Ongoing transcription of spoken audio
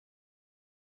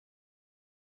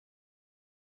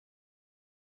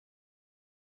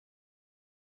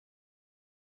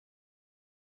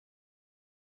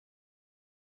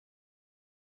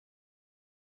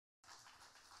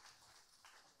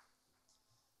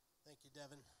Thank you,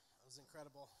 Devon. That was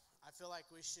incredible. I feel like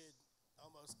we should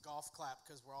almost golf clap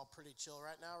because we're all pretty chill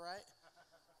right now, right?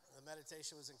 The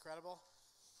meditation was incredible.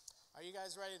 Are you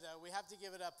guys ready, though? We have to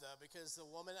give it up, though, because the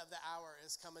woman of the hour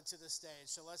is coming to the stage.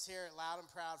 So let's hear it loud and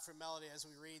proud from Melodie as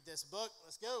we read this book.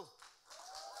 Let's go.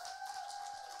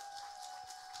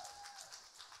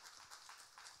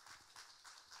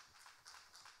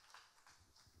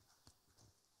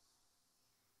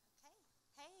 Okay.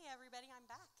 Hey, everybody, I'm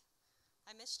back.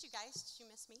 I missed you guys. Did you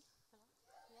miss me?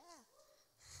 Yeah.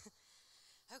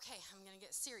 Okay, I'm going to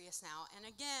get serious now. And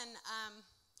again,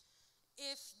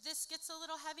 if this gets a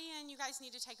little heavy and you guys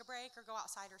need to take a break or go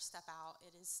outside or step out,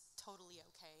 it is totally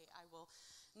okay. I will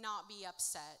not be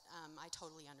upset. I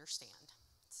totally understand.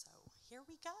 So here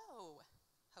we go,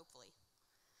 hopefully.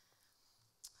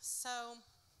 So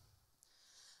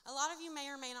a lot of you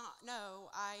may or may not know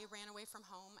I ran away from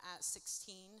home at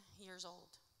 16 years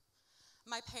old.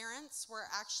 My parents were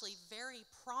actually very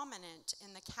prominent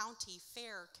in the county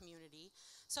fair community.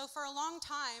 So for a long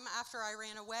time after I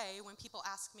ran away, when people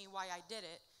asked me why I did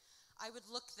it, I would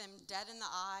look them dead in the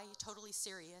eye, totally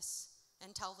serious,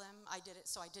 and tell them I did it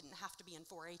so I didn't have to be in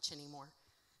 4-H anymore.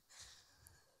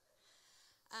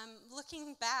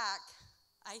 Looking back,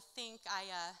 I think I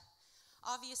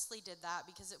obviously did that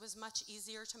because it was much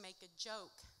easier to make a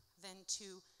joke than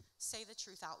to say the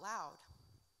truth out loud.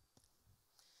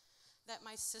 That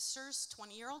my sister's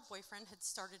 20-year-old boyfriend had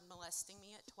started molesting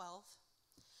me at 12,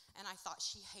 and I thought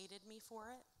she hated me for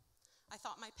it. I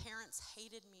thought my parents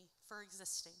hated me for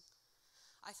existing.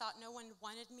 I thought no one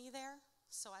wanted me there,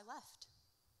 so I left.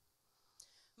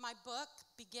 My book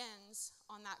begins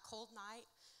on that cold night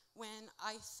when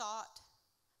I thought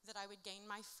that I would gain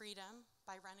my freedom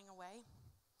by running away.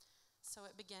 So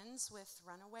it begins with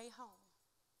Runaway Home.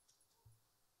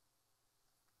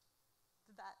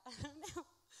 Did that, I don't know.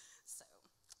 So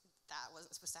that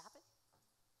wasn't supposed to happen.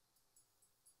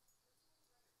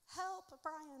 Help,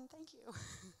 Brian, thank you.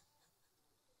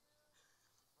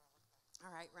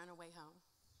 All right, Runaway Home.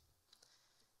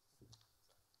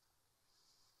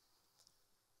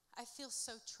 I feel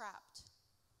so trapped.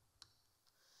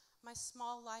 My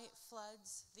small light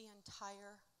floods the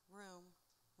entire room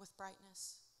with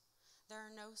brightness. There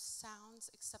are no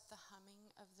sounds except the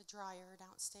humming of the dryer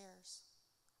downstairs.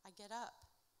 I get up.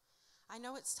 I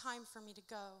know it's time for me to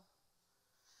go.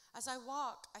 As I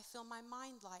walk, I feel my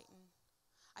mind lighten.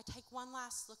 I take one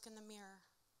last look in the mirror.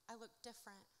 I look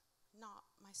different, not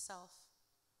myself.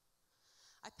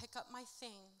 I pick up my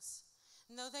things,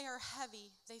 and though they are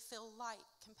heavy, they feel light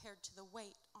compared to the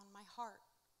weight on my heart.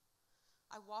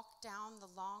 I walk down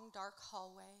the long, dark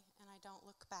hallway, and I don't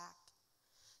look back.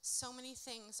 So many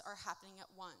things are happening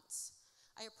at once.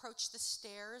 I approach the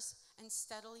stairs and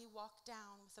steadily walk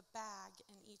down with a bag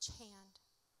in each hand.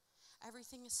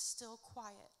 Everything is still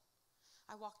quiet.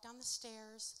 I walk down the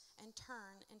stairs and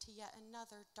turn into yet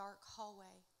another dark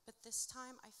hallway, but this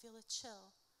time I feel a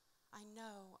chill. I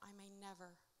know I may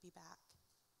never be back.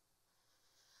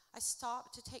 I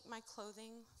stop to take my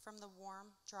clothing from the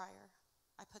warm dryer.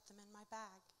 I put them in my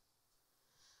bag.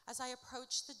 As I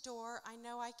approach the door, I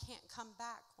know I can't come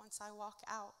back once I walk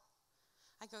out.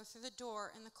 I go through the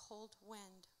door and the cold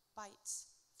wind bites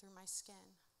through my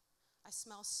skin. I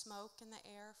smell smoke in the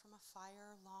air from a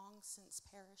fire long since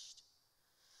perished.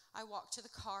 I walk to the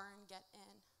car and get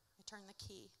in. I turn the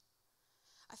key.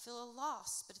 I feel a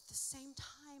loss, but at the same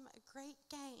time, a great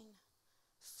gain.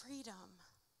 Freedom.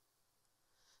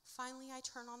 Finally, I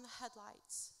turn on the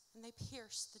headlights, and they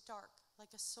pierce the dark like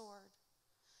a sword.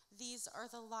 These are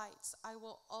the lights I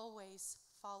will always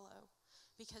follow,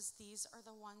 because these are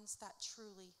the ones that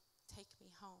truly take me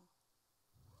home.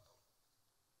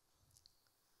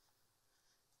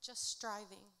 Just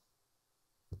driving.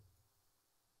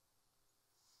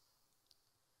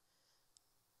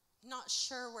 Not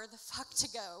sure where the fuck to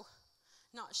go.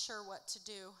 Not sure what to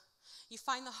do. You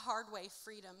find the hard way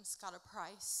freedom's got a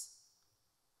price.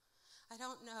 I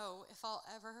don't know if I'll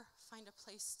ever find a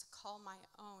place to call my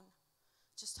own.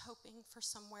 Just hoping for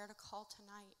somewhere to call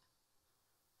tonight.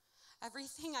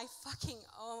 Everything I fucking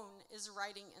own is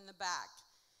writing in the back.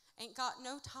 Ain't got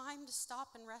no time to stop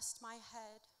and rest my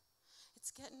head. It's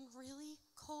getting really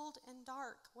cold and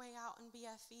dark way out in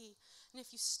BFE, and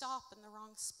if you stop in the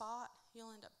wrong spot,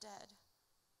 you'll end up dead.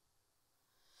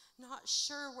 Not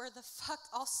sure where the fuck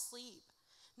I'll sleep.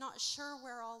 Not sure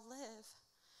where I'll live.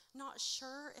 Not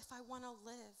sure if I want to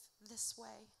live this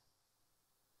way.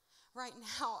 Right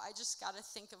now, I just gotta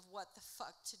think of what the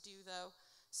fuck to do, though,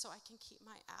 so I can keep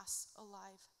my ass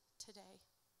alive today.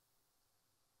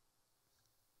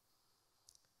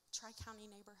 Tri-County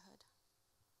neighborhood.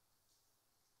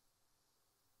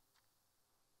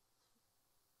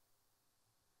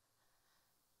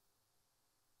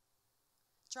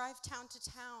 Drive town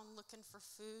to town looking for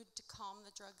food to calm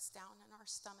the drugs down in our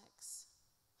stomachs.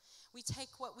 We take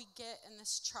what we get in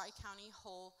this tri-county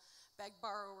hole, beg,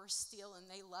 borrow, or steal, and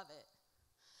they love it.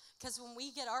 Because when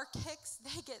we get our kicks,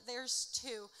 they get theirs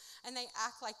too, and they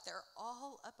act like they're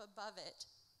all up above it.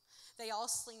 They all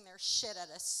sling their shit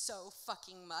at us so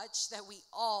fucking much that we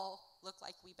all look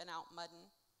like we've been out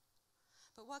mudding.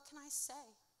 But what can I say?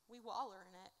 We waller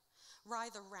in it,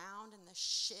 writhe around in the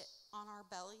shit on our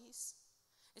bellies.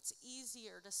 It's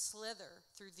easier to slither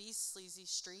through these sleazy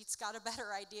streets. Got a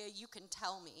better idea, you can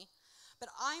tell me. But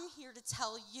I'm here to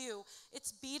tell you,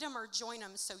 it's beat 'em or join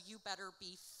 'em, so you better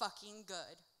be fucking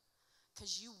good.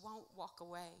 Because you won't walk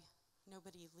away.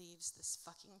 Nobody leaves this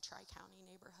fucking Tri-County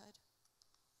neighborhood.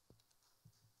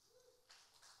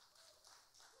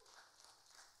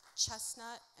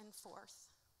 Chestnut and 4th.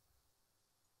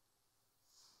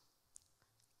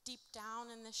 Deep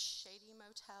down in this shady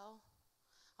motel,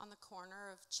 on the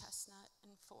corner of Chestnut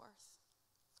and 4th.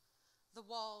 The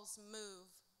walls move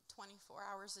 24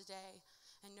 hours a day,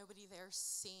 and nobody there's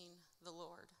seen the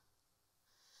Lord.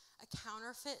 A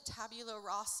counterfeit tabula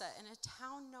rasa in a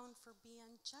town known for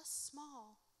being just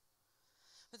small.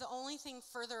 But the only thing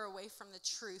further away from the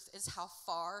truth is how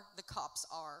far the cops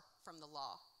are from the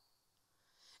law.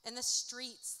 In the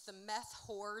streets, the meth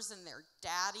whores and their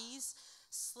daddies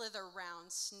slither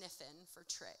around sniffing for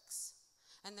tricks.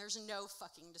 And there's no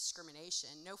fucking discrimination,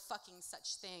 no fucking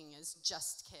such thing as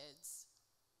just kids.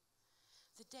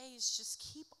 The days just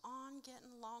keep on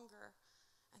getting longer,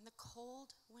 and the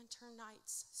cold winter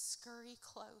nights scurry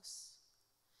close.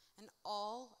 And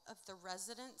all of the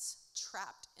residents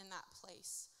trapped in that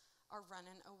place are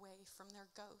running away from their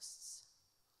ghosts.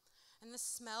 And the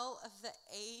smell of the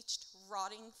aged,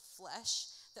 rotting flesh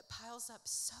that piles up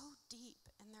so deep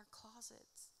in their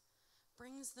closets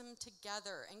brings them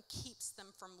together and keeps them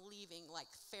from leaving like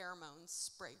pheromones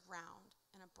sprayed round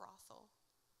in a brothel.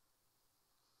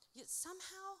 Yet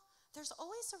somehow, there's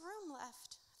always a room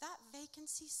left. That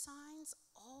vacancy sign's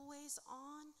always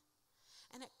on.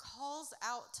 And it calls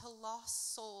out to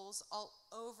lost souls all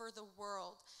over the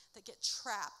world that get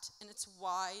trapped in its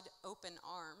wide open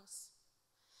arms.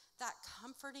 That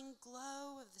comforting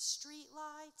glow of the street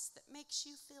lights that makes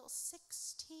you feel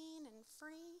 16 and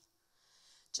free.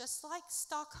 Just like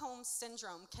Stockholm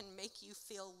Syndrome can make you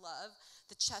feel love,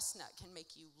 the chestnut can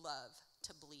make you love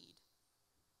to bleed.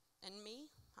 And me,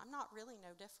 I'm not really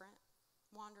no different,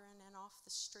 wandering in off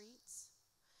the streets.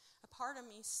 A part of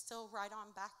me's still right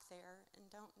on back there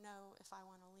and don't know if I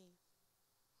want to leave.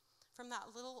 From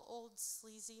that little old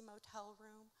sleazy motel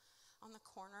room on the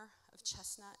corner of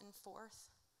Chestnut and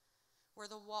 4th, where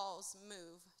the walls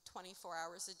move 24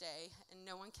 hours a day and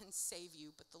no one can save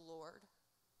you but the Lord.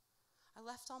 I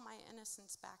left all my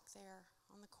innocence back there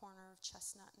on the corner of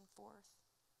Chestnut and 4th.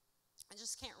 I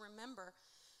just can't remember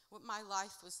what my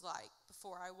life was like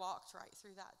before I walked right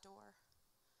through that door.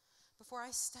 Before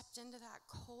I stepped into that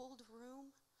cold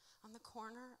room on the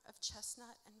corner of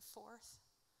Chestnut and 4th,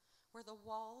 where the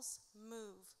walls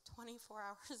move 24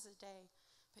 hours a day,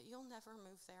 but you'll never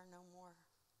move there no more.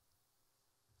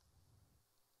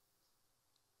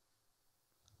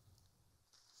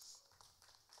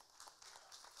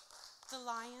 The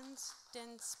lions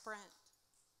didn't sprint.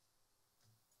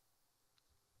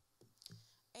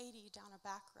 80 down a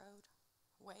back road,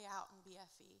 way out in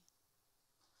BFE.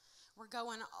 We're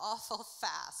going awful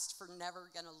fast for never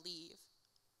gonna leave.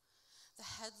 The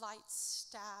headlights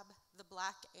stab the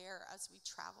black air as we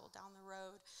travel down the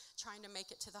road, trying to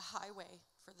make it to the highway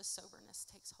for the soberness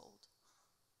takes hold.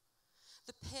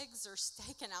 The pigs are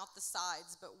staking out the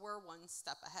sides, but we're one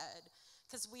step ahead,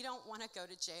 because we don't want to go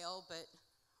to jail, but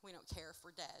we don't care if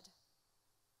we're dead.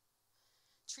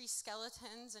 Tree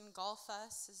skeletons engulf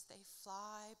us as they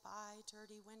fly by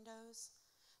dirty windows.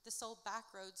 This old back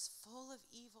road's full of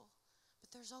evil,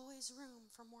 but there's always room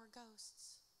for more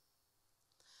ghosts.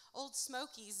 Old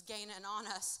Smoky's gaining on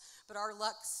us, but our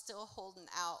luck's still holding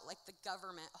out like the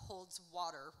government holds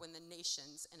water when the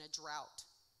nation's in a drought.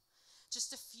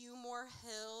 Just a few more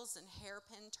hills and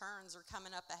hairpin turns are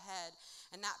coming up ahead,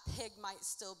 and that pig might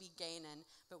still be gaining,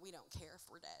 but we don't care if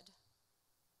we're dead.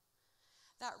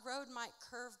 That road might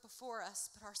curve before us,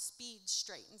 but our speed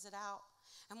straightens it out,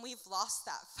 and we've lost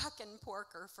that fucking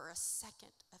porker for a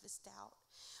second of his doubt.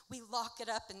 We lock it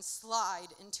up and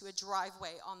slide into a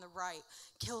driveway on the right,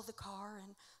 kill the car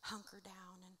and hunker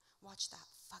down and watch that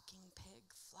fucking pig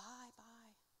fly by.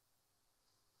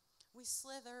 We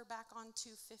slither back on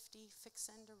 250,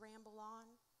 fixin' to ramble on.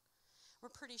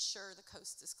 We're pretty sure the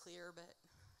coast is clear, but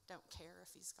don't care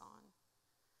if he's gone.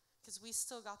 Because we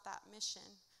still got that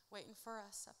mission waiting for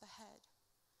us up ahead.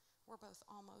 We're both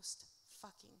almost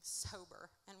fucking sober,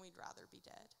 and we'd rather be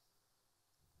dead.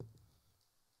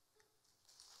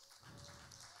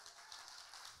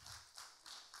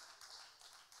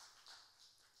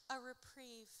 A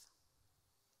reprieve.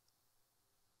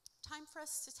 Time for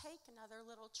us to take another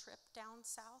little trip down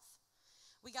south.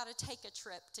 We got to take a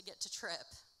trip to get to trip.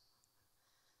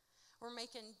 We're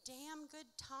making damn good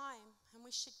time, and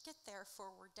we should get there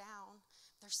before we're down.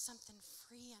 There's something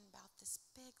freeing about this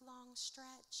big, long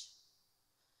stretch.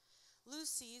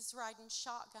 Lucy's riding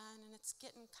shotgun, and it's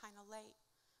getting kind of late,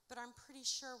 but I'm pretty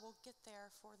sure we'll get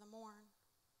there for the morn.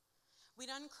 We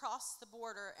done crossed the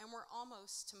border, and we're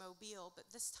almost to Mobile, but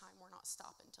this time we're not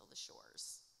stopping till the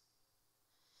shores.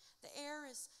 The air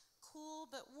is cool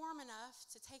but warm enough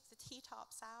to take the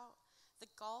T-tops out, the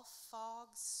Gulf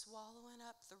fog swallowing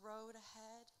up the road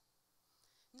ahead.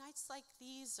 Nights like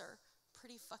these are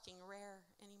pretty fucking rare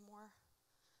anymore.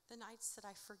 The nights that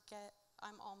I forget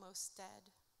I'm almost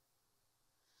dead.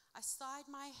 I slide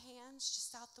my hands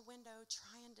just out the window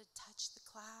trying to touch the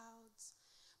clouds.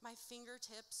 My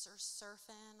fingertips are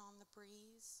surfing on the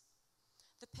breeze.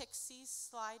 The pixies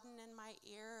sliding in my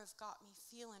ear have got me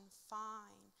feeling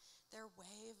fine. Their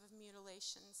wave of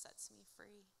mutilation sets me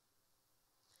free.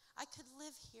 I could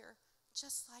live here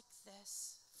just like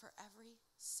this for every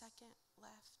second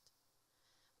left.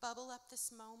 Bubble up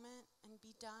this moment and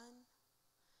be done.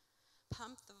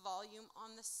 Pump the volume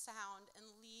on the sound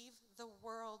and leave the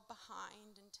world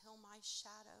behind until my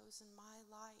shadows and my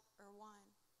light are one.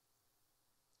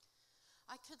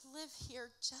 I could live here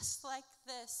just like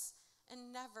this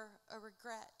and never a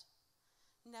regret.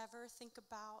 Never think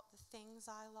about the things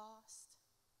I lost.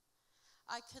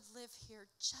 I could live here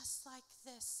just like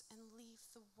this and leave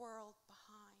the world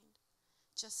behind.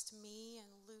 Just me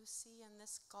and Lucy and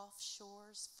this Gulf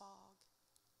Shores fog.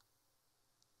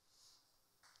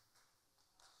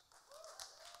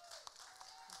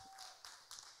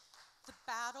 The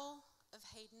Battle of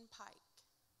Hayden Pike.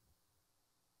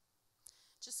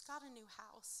 Just got a new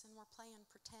house and we're playing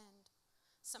pretend.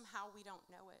 Somehow we don't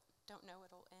know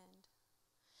it'll end.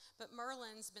 But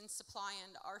Merlin's been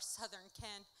supplying our southern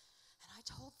kin, and I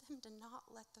told them to not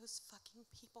let those fucking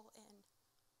people in.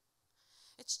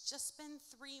 It's just been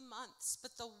 3 months,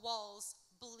 but the walls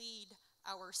bleed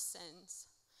our sins.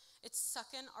 It's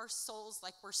sucking our souls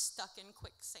like we're stuck in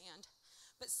quicksand.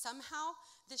 But somehow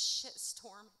this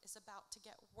shitstorm is about to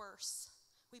get worse.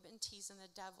 We've been teasing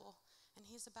the devil, and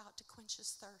he's about to quench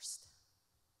his thirst.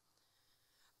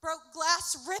 Broke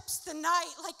glass rips the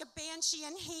night like a banshee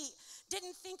in heat.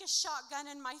 Didn't think a shotgun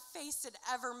in my face would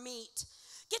ever meet.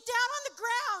 Get down on the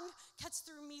ground, cuts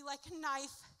through me like a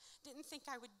knife. Didn't think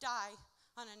I would die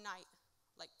on a night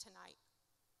like tonight.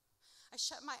 I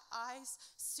shut my eyes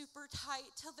super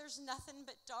tight till there's nothing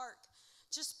but dark.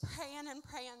 Just praying and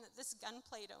praying that this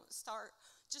gunplay don't start.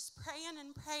 Just praying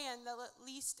and praying they'll at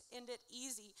least end it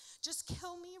easy. Just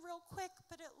kill me real quick,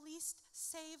 but at least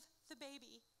save the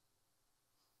baby.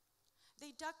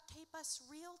 They duct tape us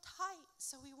real tight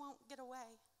so we won't get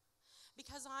away.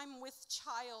 Because I'm with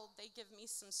child, they give me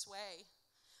some sway.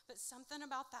 But something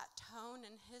about that tone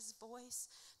and his voice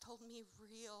told me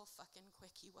real fucking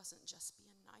quick he wasn't just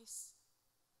being nice.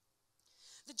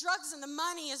 The drugs and the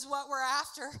money is what we're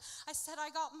after. I said I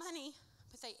got money,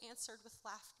 but they answered with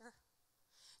laughter.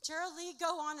 Gerald Lee,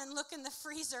 go on and look in the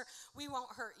freezer. We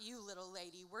won't hurt you, little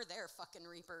lady. We're their fucking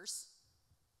reapers.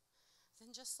 Then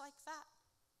just like that,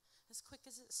 as quick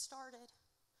as it started,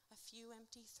 a few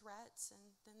empty threats, and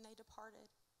then they departed.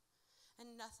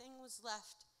 And nothing was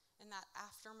left in that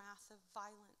aftermath of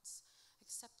violence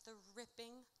except the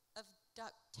ripping of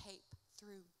duct tape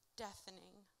through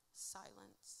deafening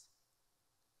silence.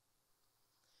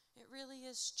 It really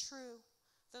is true.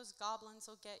 Those goblins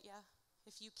will get you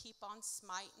if you keep on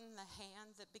smiting the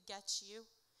hand that begets you.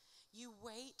 You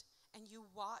wait and you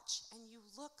watch and you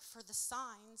look for the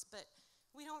signs, but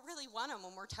we don't really want them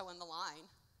when we're towing the line.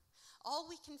 All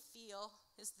we can feel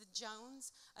is the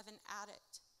Jones of an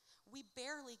addict. We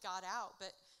barely got out,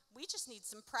 but we just need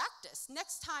some practice.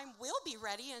 Next time we'll be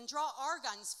ready and draw our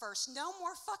guns first. No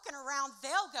more fucking around.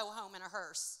 They'll go home in a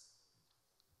hearse.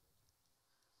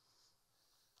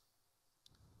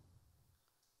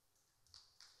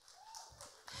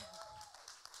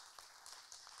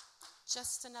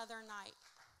 Just another night,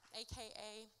 AKA,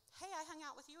 hey, I hung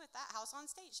out with you at that house on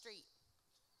State Street.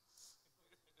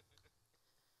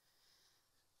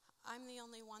 I'm the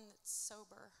only one that's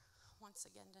sober once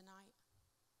again tonight.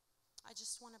 I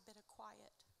just want a bit of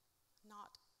quiet,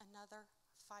 not another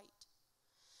fight.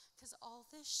 Because all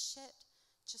this shit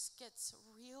just gets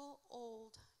real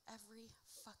old every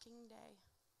fucking day.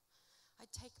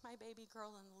 I'd take my baby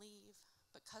girl and leave,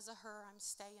 but because of her, I'm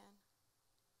staying.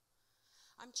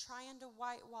 I'm trying to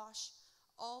whitewash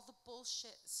all the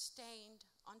bullshit stained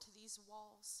onto these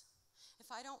walls.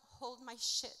 If I don't hold my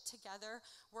shit together,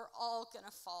 we're all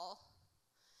gonna fall.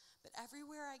 But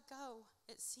everywhere I go,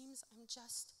 it seems I'm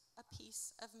just a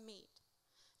piece of meat.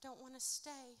 Don't want to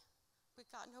stay, but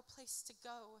got no place to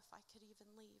go if I could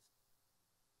even leave.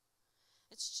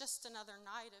 It's just another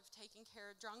night of taking care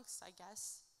of drunks, I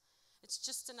guess. It's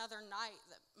just another night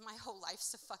that my whole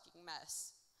life's a fucking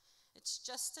mess. It's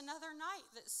just another night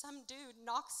that some dude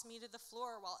knocks me to the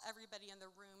floor while everybody in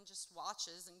the room just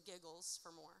watches and giggles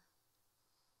for more.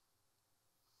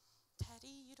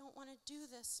 Teddy, you don't want to do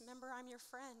this. Remember, I'm your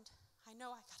friend. I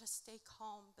know I gotta stay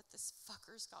calm, but this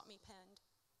fucker's got me pinned.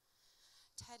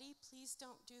 Teddy, please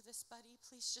don't do this, buddy.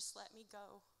 Please just let me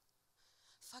go.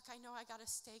 Fuck, I know I gotta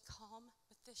stay calm,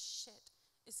 but this shit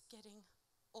is getting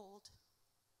old.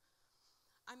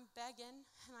 I'm begging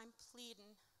and I'm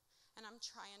pleading and I'm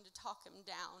trying to talk him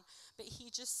down, but he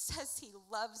just says he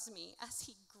loves me as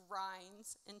he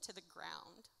grinds into the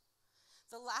ground.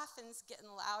 The laughing's getting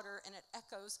louder and it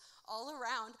echoes all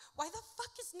around. Why the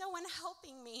fuck is no one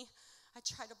helping me? I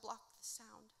try to block the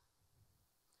sound.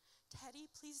 Teddy,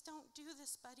 please don't do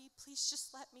this, buddy. Please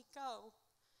just let me go.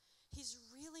 He's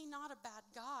really not a bad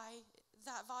guy.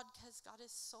 That vodka's got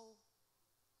his soul.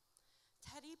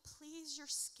 Teddy, please,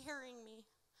 you're scaring me.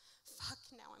 Fuck,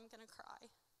 now I'm gonna cry.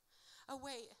 Oh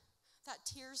wait, that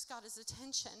tear's got his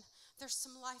attention. There's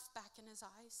some life back in his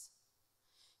eyes.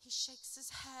 He shakes his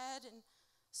head and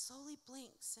slowly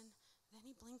blinks, and then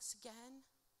he blinks again.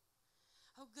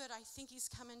 Oh good, I think he's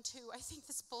coming to. I think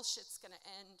this bullshit's gonna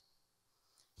end.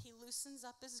 He loosens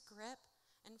up his grip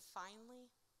and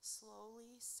finally,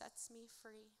 slowly sets me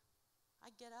free. I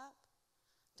get up,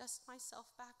 dust myself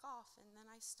back off, and then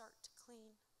I start to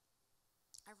clean.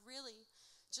 I really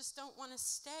just don't want to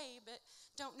stay, but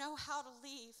don't know how to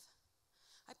leave.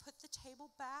 I put the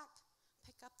table back,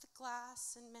 pick up the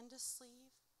glass, and mend a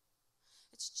sleeve.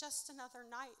 It's just another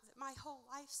night that my whole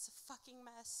life's a fucking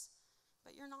mess,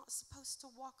 but you're not supposed to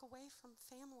walk away from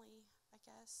family, I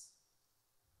guess.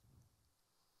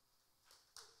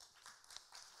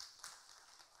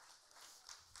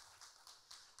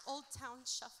 Old Town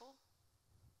Shuffle.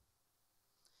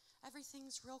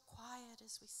 Everything's real quiet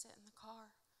as we sit in the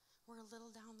car. We're a little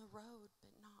down the road,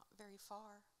 but not very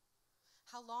far.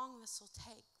 How long this will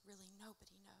take, really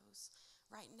nobody knows.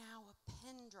 Right now, a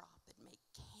pin drop would make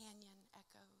canyon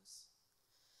echoes.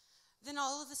 Then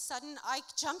all of a sudden, Ike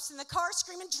jumps in the car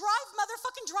screaming, drive,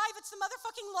 motherfucking drive, it's the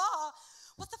motherfucking law.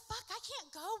 What the fuck, I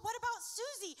can't go, what about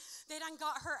Susie? They done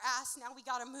got her ass, now we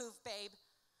gotta move, babe.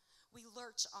 We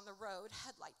lurch on the road,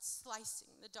 headlights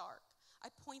slicing the dark. I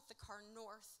point the car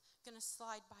north, gonna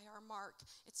slide by our mark.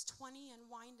 It's 20 and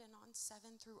winding on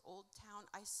 7 through Old Town.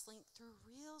 I slink through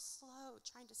real slow,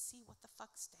 trying to see what the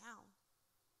fuck's down.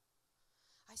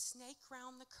 I snake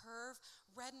round the curve,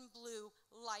 red and blue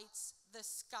lights the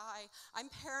sky. I'm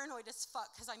paranoid as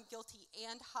fuck because I'm guilty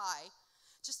and high.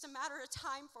 Just a matter of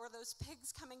time for those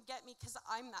pigs come and get me because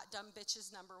I'm that dumb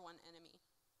bitch's #1 enemy.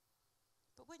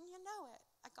 But wouldn't you know it,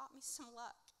 I got me some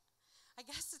luck. I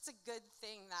guess it's a good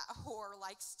thing that whore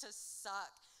likes to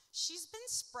suck. She's been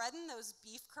spreading those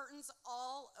beef curtains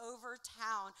all over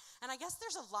town, and I guess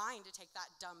there's a line to take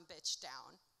that dumb bitch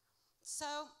down.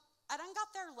 So I done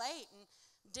got there late and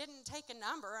didn't take a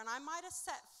number, and I might have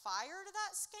set fire to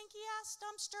that skanky-ass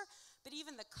dumpster, but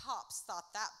even the cops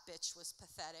thought that bitch was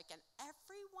pathetic, and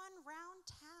everyone round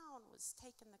town was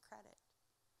taking the credit.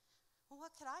 Well,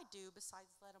 what could I do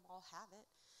besides let them all have it?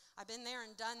 I've been there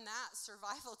and done that.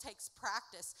 Survival takes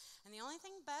practice, and the only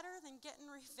thing better than getting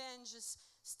revenge is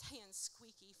staying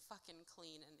squeaky fucking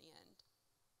clean in the end.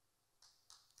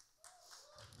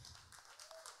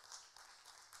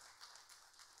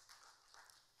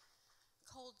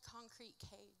 Cold concrete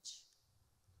cage.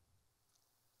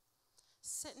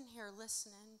 Sitting here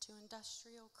listening to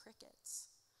industrial crickets.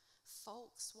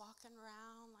 Folks walking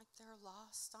around like they're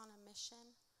lost on a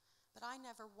mission. But I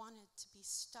never wanted to be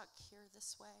stuck here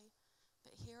this way.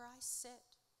 But here I sit,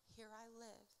 here I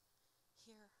live,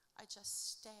 here I just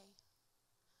stay.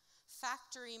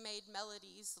 Factory-made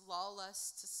melodies lull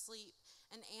us to sleep,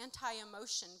 and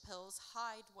anti-emotion pills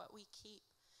hide what we keep.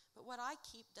 But what I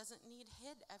keep doesn't need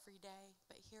hid every day.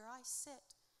 But here I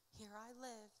sit, here I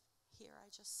live, here I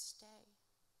just stay.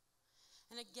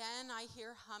 And again I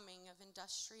hear humming of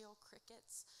industrial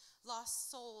crickets,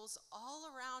 lost souls all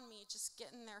around me just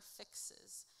getting their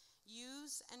fixes.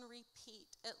 Use and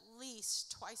repeat at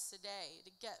least twice a day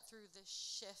to get through this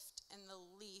shift in the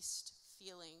least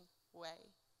feeling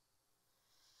way.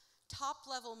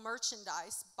 top-level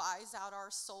merchandise buys out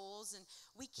our souls, and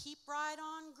we keep right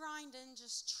on grinding,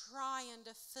 just trying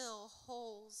to fill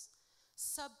holes.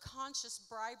 Subconscious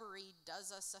bribery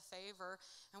does us a favor,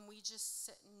 and we just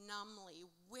sit numbly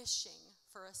wishing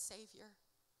for a savior.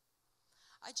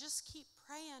 I just keep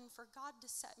praying for God to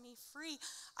set me free.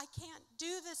 I can't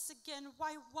do this again.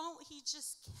 Why won't he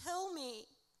just kill me?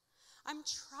 I'm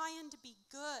trying to be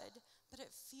good, but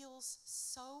it feels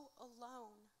so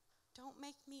alone. Don't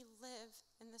make me live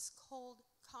in this cold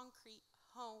concrete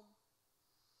home.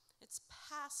 It's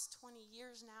past 20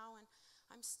 years now, and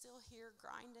I'm still here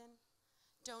grinding.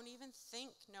 Don't even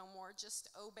think no more, just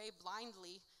obey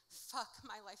blindly. Fuck,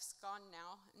 my life's gone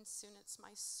now, and soon it's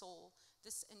my soul.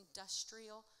 This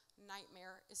industrial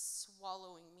nightmare is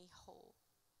swallowing me whole.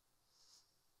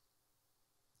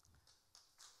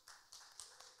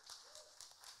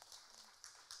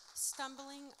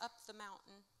 Stumbling up the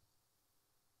mountain.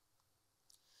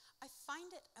 I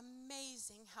find it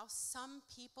amazing how some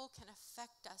people can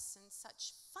affect us in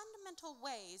such fundamental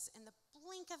ways in the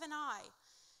blink of an eye,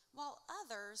 while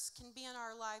others can be in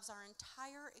our lives our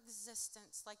entire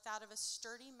existence, like that of a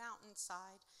sturdy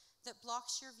mountainside that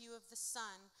blocks your view of the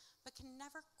sun, but can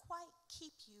never quite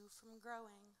keep you from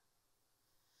growing.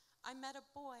 I met a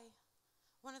boy,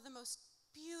 one of the most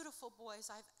beautiful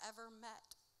boys I've ever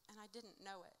met, and I didn't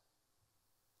know it.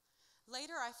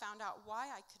 Later, I found out why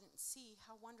I couldn't see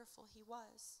how wonderful he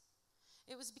was.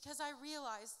 It was because I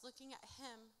realized looking at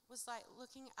him was like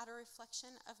looking at a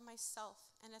reflection of myself,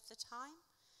 and at the time,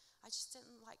 I just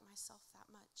didn't like myself that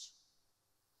much.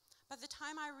 By the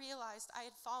time I realized I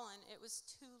had fallen, it was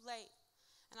too late,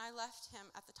 and I left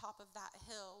him at the top of that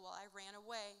hill while I ran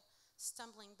away,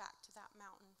 stumbling back to that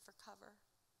mountain for cover.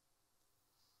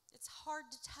 It's hard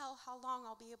to tell how long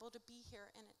I'll be able to be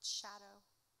here in its shadow.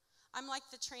 I'm like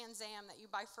the Trans Am that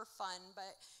you buy for fun,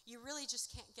 but you really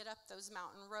just can't get up those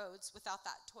mountain roads without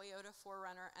that Toyota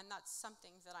 4Runner, and that's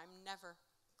something that I'm never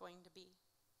going to be.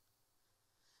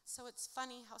 So it's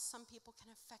funny how some people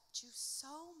can affect you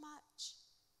so much.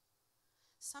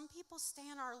 Some people stay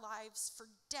in our lives for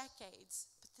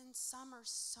decades, but then some are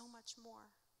so much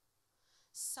more.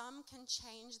 Some can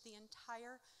change the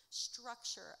entire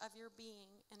structure of your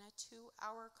being in a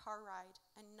 2-hour car ride,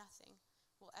 and nothing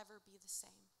will ever be the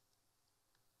same.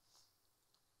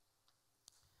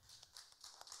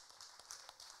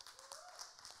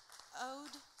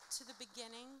 Ode to the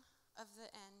beginning of the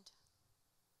end.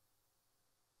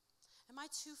 Am I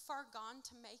too far gone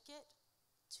to make it?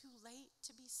 Too late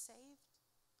to be saved?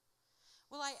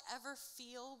 Will I ever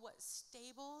feel what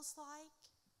stable's like?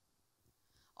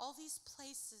 All these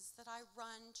places that I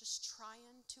run just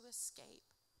trying to escape.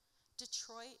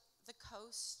 Detroit, the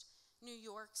coast, New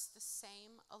York's the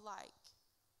same alike.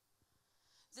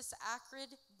 This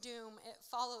acrid doom, it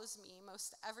follows me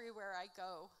most everywhere I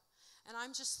go, and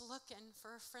I'm just looking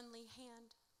for a friendly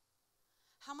hand.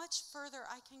 How much further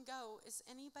I can go is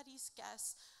anybody's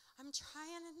guess. I'm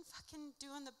trying and fucking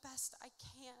doing the best I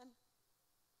can.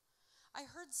 I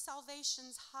heard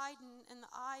salvation's hiding in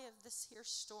the eye of this here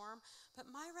storm, but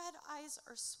my red eyes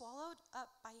are swallowed up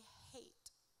by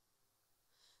hate.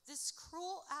 This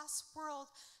cruel-ass world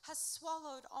has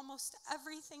swallowed almost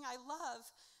everything I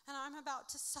love, and I'm about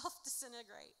to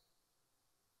self-disintegrate.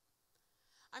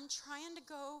 I'm trying to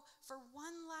go for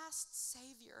one last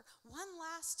savior, one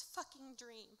last fucking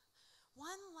dream,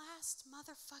 one last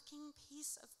motherfucking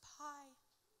piece of pie.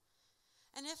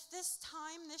 And if this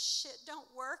time this shit don't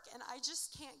work and I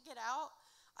just can't get out,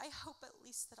 I hope at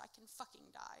least that I can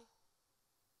fucking die.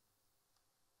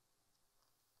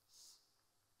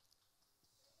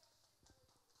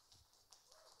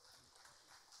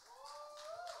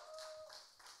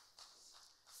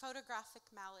 Photographic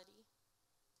malady.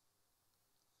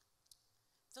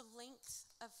 The length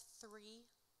of 3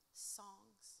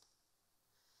 songs.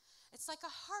 It's like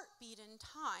a heartbeat in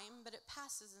time, but it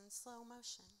passes in slow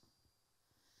motion.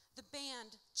 The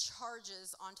band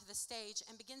charges onto the stage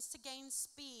and begins to gain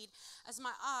speed as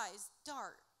my eyes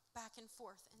dart back and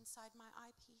forth inside my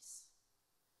eyepiece.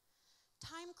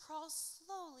 Time crawls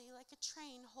slowly like a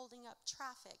train holding up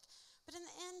traffic, but in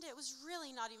the end it was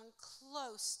really not even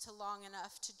close to long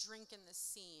enough to drink in the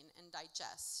scene and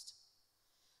digest.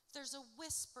 There's a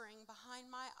whispering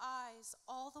behind my eyes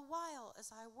all the while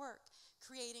as I work,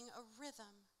 creating a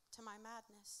rhythm to my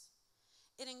madness.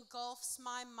 It engulfs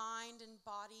my mind and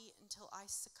body until I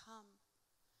succumb.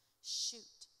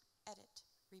 Shoot, edit,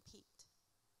 repeat.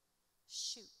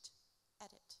 Shoot,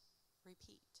 edit,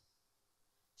 repeat.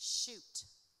 Shoot,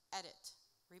 edit,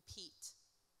 repeat.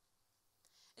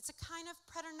 It's a kind of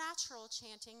preternatural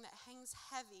chanting that hangs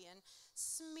heavy and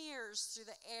smears through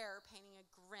the air, painting a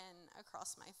grin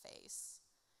across my face.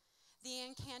 The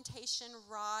incantation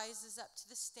rises up to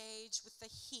the stage with the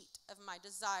heat of my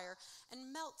desire and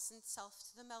melts itself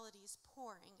to the melodies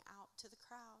pouring out to the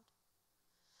crowd.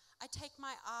 I take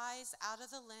my eyes out of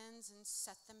the lens and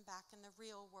set them back in the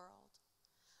real world.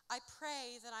 I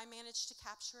pray that I manage to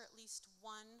capture at least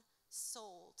one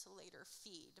soul to later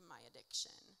feed my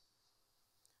addiction.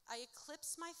 I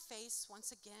eclipse my face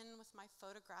once again with my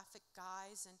photographic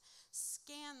guise and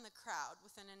scan the crowd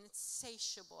with an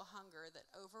insatiable hunger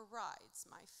that overrides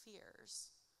my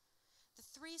fears. The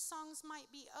 3 songs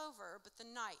might be over, but the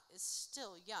night is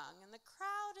still young, and the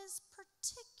crowd is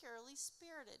particularly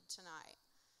spirited tonight.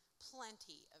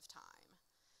 Plenty of time,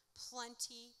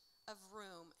 plenty of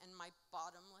room in my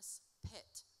bottomless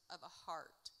pit of a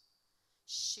heart.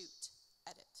 Shoot,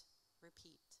 edit,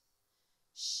 repeat.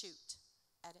 Shoot,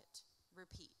 edit,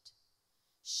 repeat.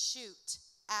 Shoot,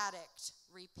 addict,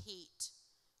 repeat.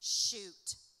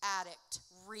 Shoot, addict,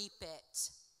 reap it.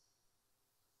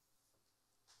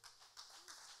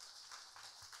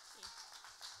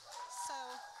 So,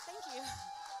 thank you.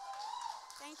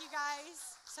 Thank you,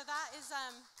 guys. So that is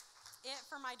it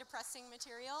for my depressing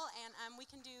material, and we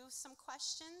can do some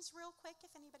questions real quick if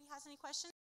anybody has any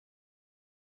questions.